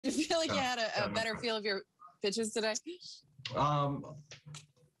You feel like you Yeah, had a yeah, better feel of your pitches today? um,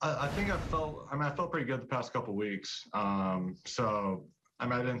 I think I felt pretty good the past couple weeks. I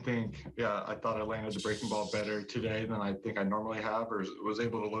didn't think, yeah, I thought I landed the breaking ball better today than I think I normally have, or was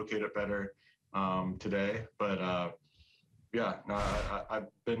able to locate it better today. But yeah, no, I've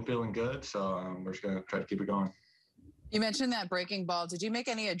been feeling good, so we're just gonna try to keep it going. You mentioned that breaking ball. Did you make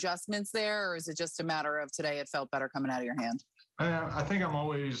any adjustments there, or is it just a matter of today it felt better coming out of your hand? I think I'm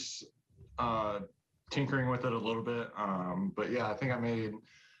always uh, tinkering with it a little bit, but yeah, I think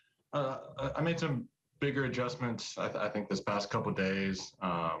uh, I made some bigger adjustments. I think this past couple of days,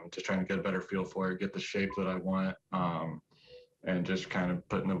 just trying to get a better feel for it, get the shape that I want, and just kind of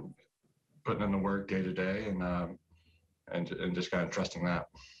putting in the work day to day, and just kind of trusting that.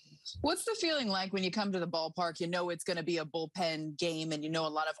 What's the feeling like when you come to the ballpark? You know it's going to be a bullpen game, and you know a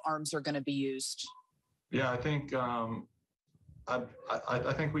lot of arms are going to be used. Yeah, I think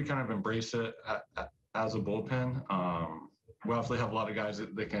I think we kind of embrace it as a bullpen. We obviously have a lot of guys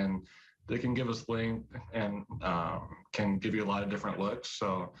that they can give us length and can give you a lot of different looks.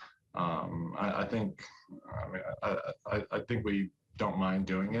 So I think I think we don't mind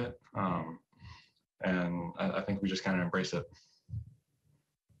doing it, and I think we just kind of embrace it.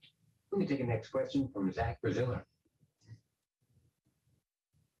 Let me take the next question from Zach Braziller.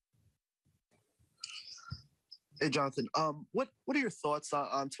 Hey, Jonathan. What are your thoughts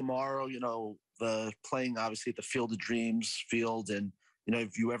on tomorrow? You know, the playing obviously at the Field of Dreams field, and you know,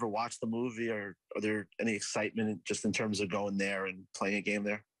 if you ever watched the movie, or are there any excitement just in terms of going there and playing a game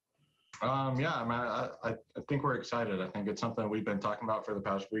there? Yeah, I think we're excited. I think it's something we've been talking about for the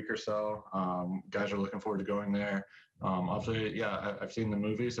past week or so. Guys are looking forward to going there. Obviously, yeah, I've seen the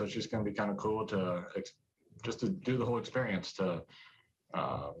movie, so it's just going to be kind of cool to just to do the whole experience. Uh,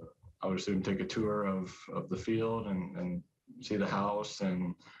 I would assume take a tour of the field and see the house,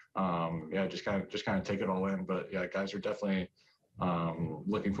 and yeah, just kind of take it all in. But yeah, guys are definitely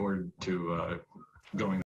looking forward to going.